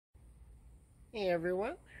Hey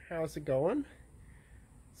everyone, how's it going?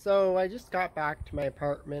 So I just got back to my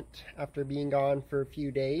apartment after being gone for a few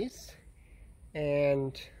days,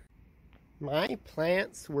 and my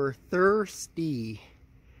plants were thirsty.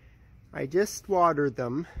 I just watered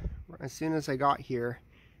them as soon as I got here,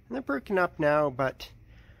 and they're perking up now, but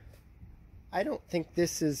I don't think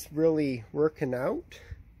this is really working out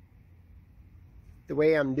the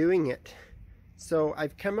way I'm doing it. So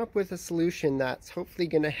I've come up with a solution that's hopefully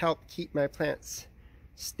going to help keep my plants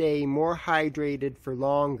stay more hydrated for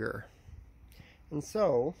longer. And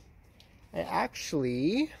so I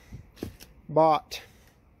actually bought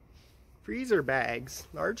freezer bags,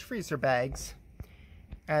 large freezer bags,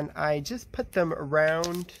 and I just put them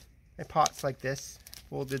around my pots like this,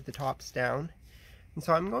 folded the tops down. And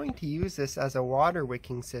so I'm going to use this as a water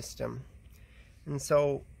wicking system. And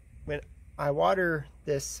so when I water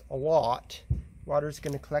this a lot, water is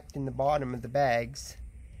going to collect in the bottom of the bags,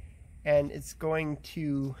 and it's going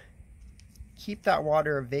to keep that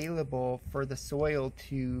water available for the soil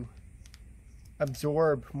to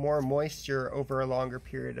absorb more moisture over a longer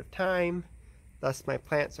period of time. Thus my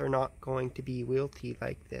plants are not going to be wilty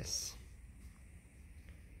like this.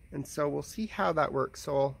 And so we'll see how that works.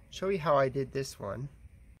 So I'll show you how I did this one.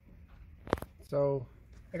 So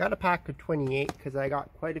I got a pack of 28 because I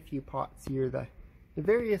got quite a few pots here, the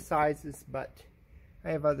various sizes, but I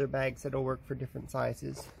have other bags that'll work for different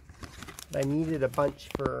sizes. But I needed a bunch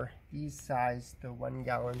for these size, the 1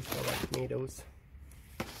 gallons for like tomatoes.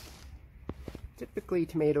 Typically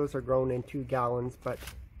tomatoes are grown in 2 gallons, but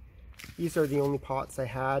these are the only pots I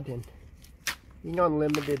had, and being on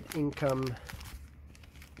limited income,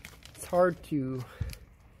 it's hard to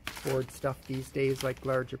afford stuff these days like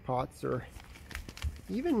larger pots, or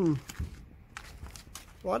even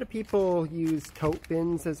a lot of people use tote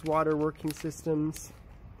bins as water working systems,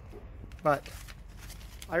 but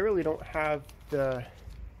I really don't have the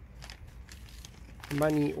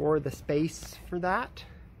money or the space for that.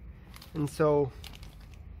 And so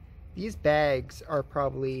these bags are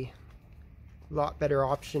probably a lot better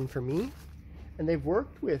option for me, and they've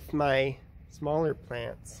worked with my smaller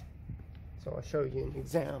plants. So I'll show you an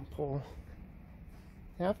example.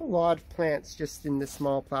 I have a lot of plants just in the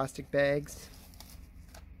small plastic bags,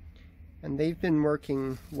 and they've been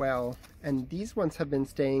working well, and these ones have been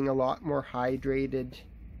staying a lot more hydrated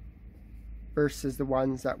versus the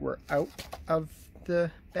ones that were out of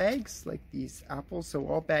the bags, like these apples. So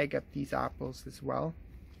I'll bag up these apples as well.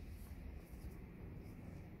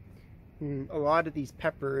 A lot of these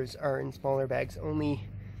peppers are in smaller bags, only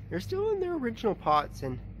they're still in their original pots,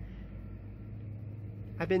 and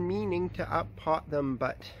I've been meaning to up pot them,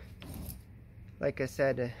 but like I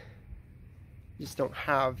said, just don't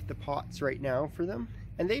have the pots right now for them.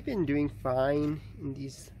 And they've been doing fine in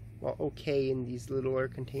these, well, okay in these littler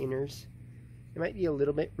containers. They might be a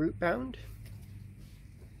little bit root bound,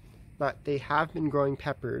 but they have been growing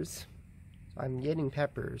peppers. So I'm getting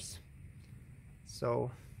peppers.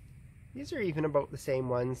 So these are even about the same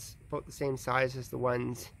ones, about the same size as the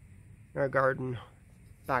ones in our garden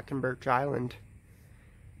back in Birch Island.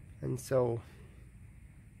 And so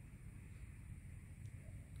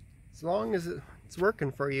as long as it's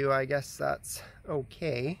working for you, I guess that's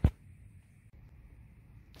okay.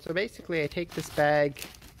 So basically I take this bag,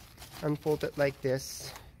 unfold it like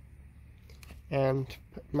this, and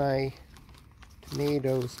put my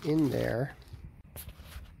tomatoes in there.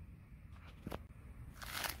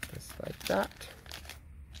 Just like that.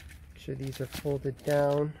 Make sure these are folded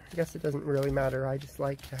down. I guess it doesn't really matter, I just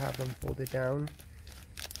like to have them folded down.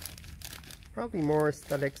 Probably more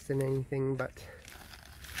aesthetics than anything, but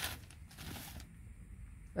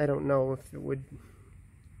I don't know if it would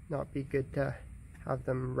not be good to have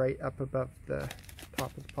them right up above the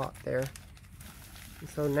top of the pot there. And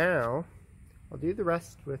so now I'll do the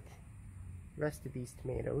rest with the rest of these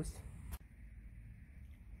tomatoes.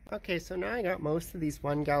 Okay, so now I got most of these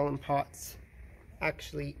 1 gallon pots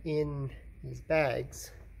actually in these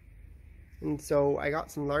bags. And so I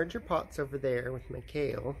got some larger pots over there with my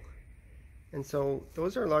kale. And so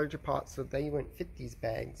those are larger pots, so they wouldn't fit these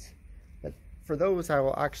bags. But for those, I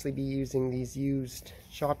will actually be using these used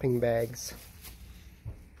shopping bags.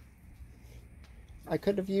 I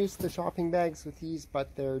could have used the shopping bags with these,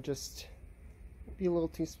 but they're just be a little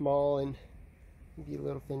too small and be a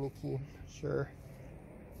little finicky. Sure,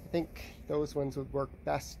 I think those ones would work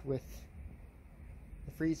best with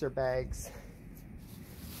the freezer bags,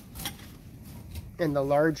 and the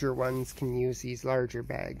larger ones can use these larger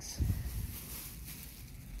bags.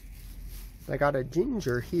 I got a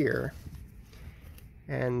ginger here,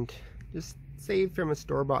 and just saved from a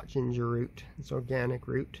store-bought ginger root. It's organic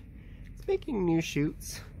root. It's making new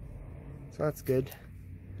shoots. So that's good.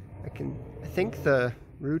 I think the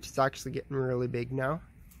root is actually getting really big now.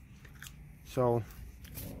 So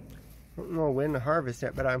I don't know when to harvest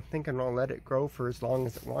it, but I'm thinking I'll let it grow for as long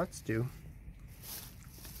as it wants to.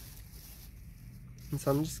 And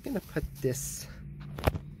so I'm just gonna put this,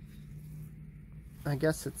 I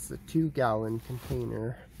guess it's the 2-gallon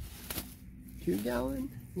container. 2 gallon?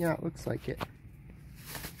 Yeah, it looks like it.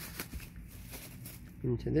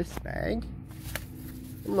 Into this bag.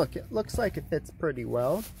 And look, it looks like it fits pretty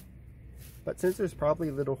well. But since there's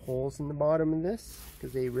probably little holes in the bottom of this,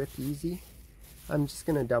 because they rip easy, I'm just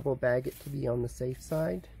going to double bag it to be on the safe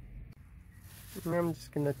side. And I'm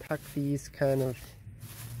just going to tuck these kind of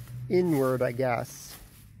inward, I guess.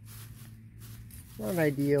 Not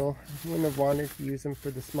ideal. I wouldn't have wanted to use them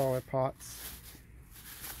for the smaller pots.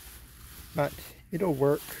 But it'll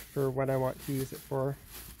work for what I want to use it for.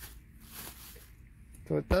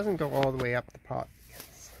 So it doesn't go all the way up the pot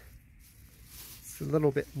because it's a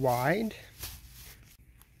little bit wide.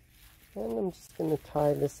 And I'm just going to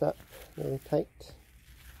tie this up really tight.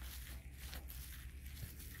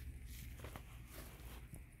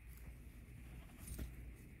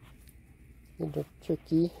 A little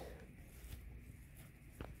tricky.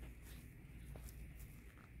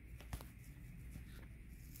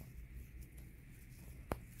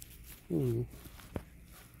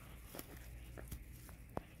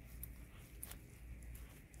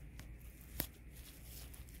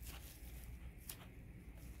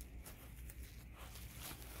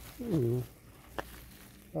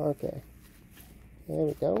 Okay, there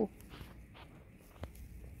we go.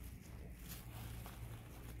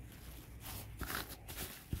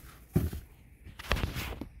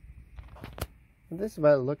 This is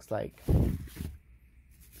what it looks like.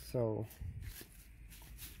 So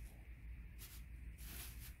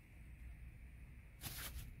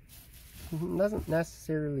it doesn't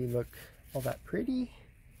necessarily look all that pretty,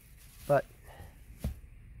 but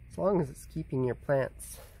as long as it's keeping your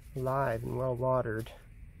plants alive and well watered,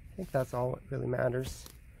 I think that's all that really matters.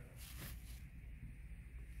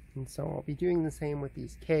 And so I'll be doing the same with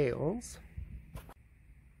these kales.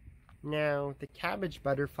 Now, the cabbage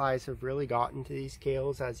butterflies have really gotten to these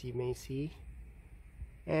kales, as you may see.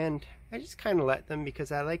 And I just kind of let them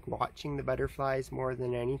because I like watching the butterflies more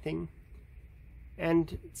than anything.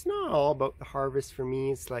 And it's not all about the harvest for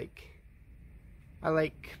me. It's like, I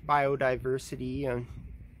like biodiversity on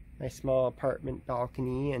my small apartment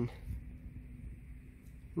balcony. And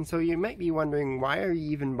so you might be wondering, why are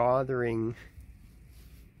you even bothering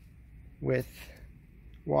with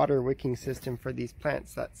water wicking system for these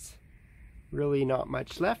plants? That's really not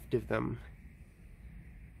much left of them.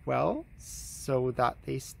 Well, so that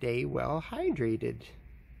they stay well hydrated.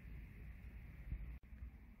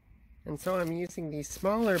 And so I'm using these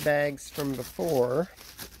smaller bags from before,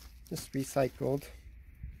 just recycled,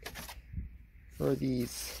 for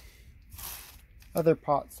these other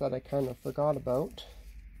pots that I kind of forgot about.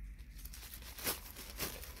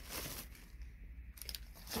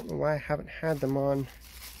 I don't know why I haven't had them on.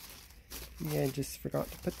 Maybe I just forgot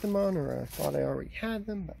to put them on, or I thought I already had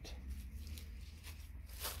them, but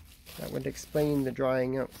that would explain the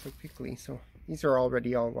drying out so quickly. So these are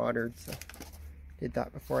already all watered, so I did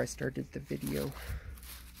that before I started the video.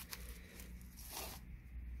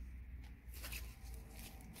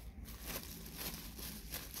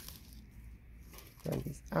 Now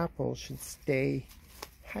these apples should stay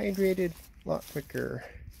hydrated a lot quicker.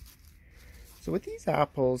 So with these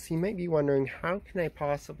apples, you might be wondering, how can I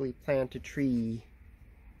possibly plant a tree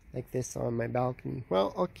like this on my balcony?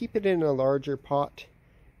 Well, I'll keep it in a larger pot,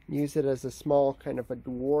 use it as a small kind of a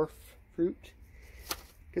dwarf fruit,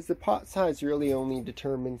 because the pot size really only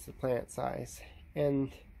determines the plant size.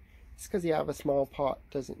 And just because you have a small pot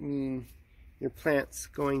doesn't mean your plant's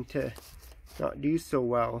going to not do so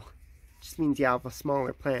well. It just means you have a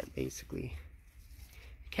smaller plant, basically.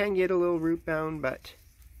 It can get a little root bound, but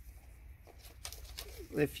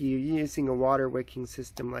if you're using a water wicking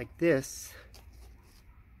system like this,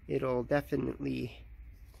 it'll definitely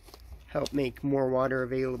help make more water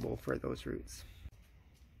available for those roots.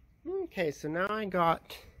 Okay, so now I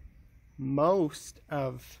got most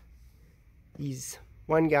of these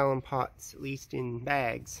 1-gallon pots, at least in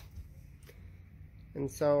bags.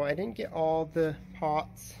 And so I didn't get all the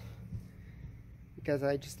pots because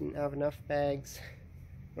I just didn't have enough bags.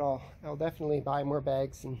 But I'll definitely buy more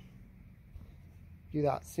bags and do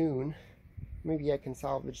that soon. Maybe I can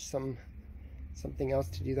salvage something else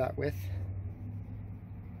to do that with.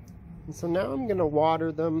 And so now I'm going to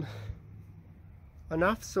water them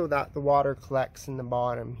enough so that the water collects in the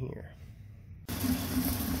bottom here.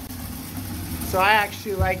 So I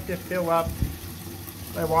actually like to fill up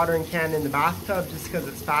my watering can in the bathtub just because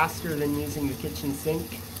it's faster than using the kitchen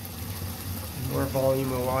sink. More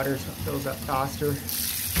volume of water, so it fills up faster.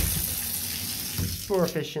 It's more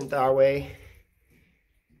efficient that way.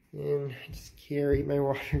 And I just carry my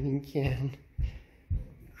watering can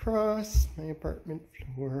across my apartment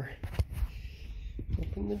floor.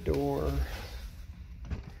 Open the door.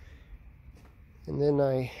 And then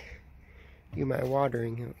I do my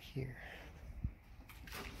watering out here.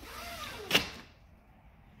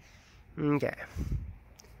 Okay.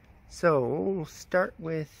 So we'll start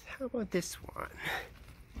with, how about this one?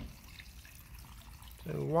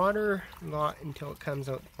 So water a lot until it comes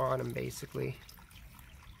out the bottom, basically.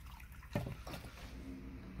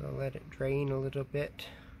 I'll let it drain a little bit.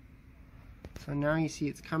 So now you see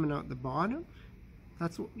it's coming out the bottom.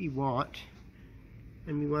 That's what we want.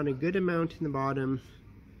 And we want a good amount in the bottom,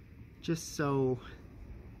 just so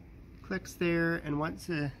it clicks there, and once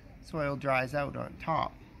the soil dries out on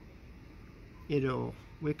top, it'll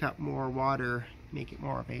wick up more water, make it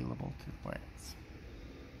more available to the plants.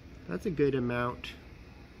 That's a good amount.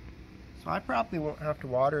 So I probably won't have to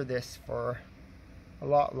water this for a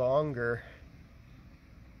lot longer.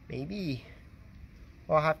 Maybe,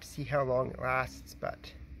 well, I'll have to see how long it lasts,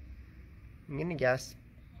 but I'm gonna guess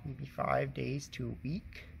maybe 5 days to a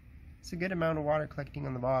week. It's a good amount of water collecting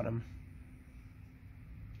on the bottom.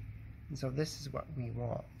 And so this is what we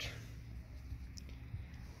want.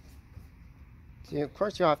 So of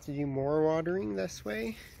course you'll have to do more watering this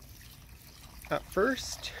way at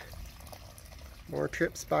first. More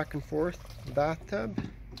trips back and forth to the bathtub.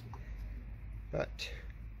 But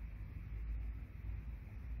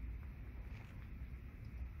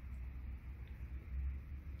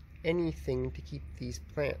anything to keep these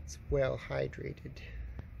plants well hydrated.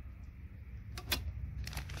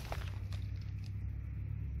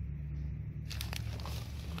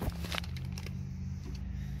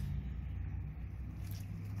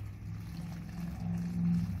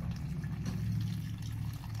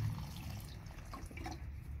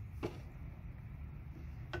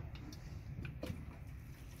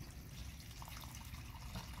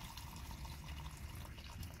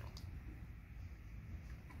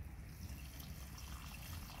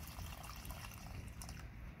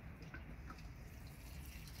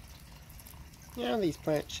 Yeah, these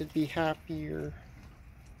plants should be happier.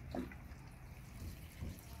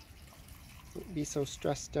 Wouldn't be so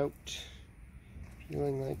stressed out,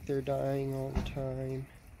 feeling like they're dying all the time.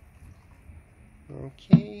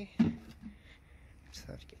 Okay, just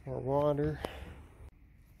have to get more water.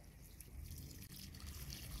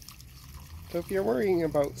 So if you're worrying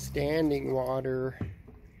about standing water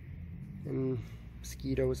and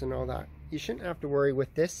mosquitoes and all that, you shouldn't have to worry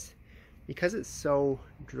with this. Because it's so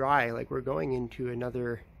dry, like we're going into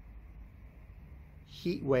another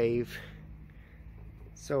heat wave.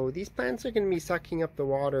 So these plants are going to be sucking up the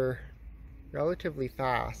water relatively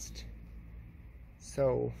fast.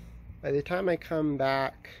 So by the time I come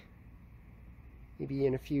back, maybe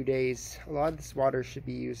in a few days, a lot of this water should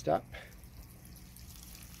be used up.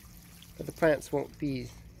 But the plants won't be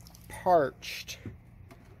parched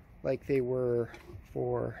like they were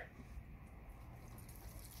before.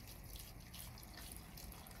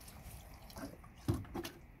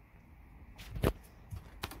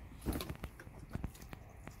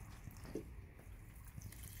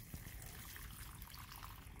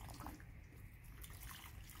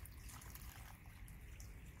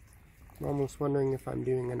 I'm almost wondering if I'm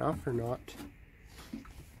doing enough or not.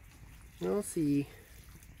 We'll see.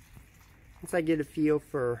 Once I get a feel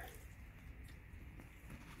for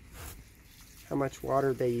how much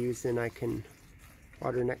water they use, then I can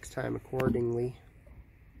water next time accordingly.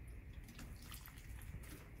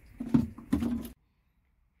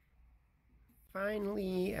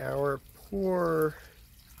 Finally, our poor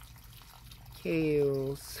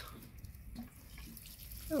kales.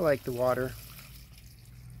 I like the water.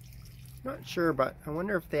 Not sure, but I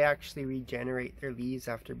wonder if they actually regenerate their leaves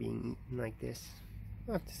after being eaten like this.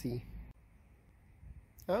 We'll have to see.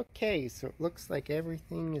 Okay, so it looks like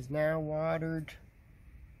everything is now watered.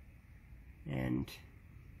 And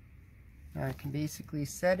I can basically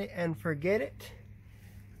set it and forget it.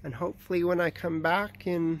 And hopefully when I come back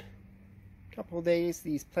in a couple days,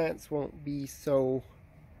 these plants won't be so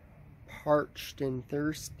parched and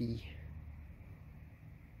thirsty.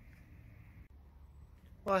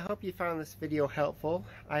 Well, I hope you found this video helpful.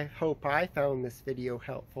 I hope I found this video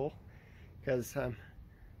helpful, because I'm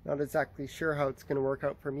not exactly sure how it's going to work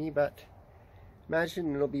out for me, but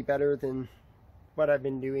imagine it'll be better than what I've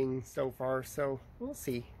been doing so far, so we'll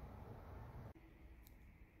see.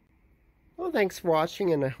 Well, thanks for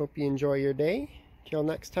watching, and I hope you enjoy your day. Till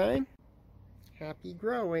next time, Happy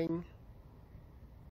growing.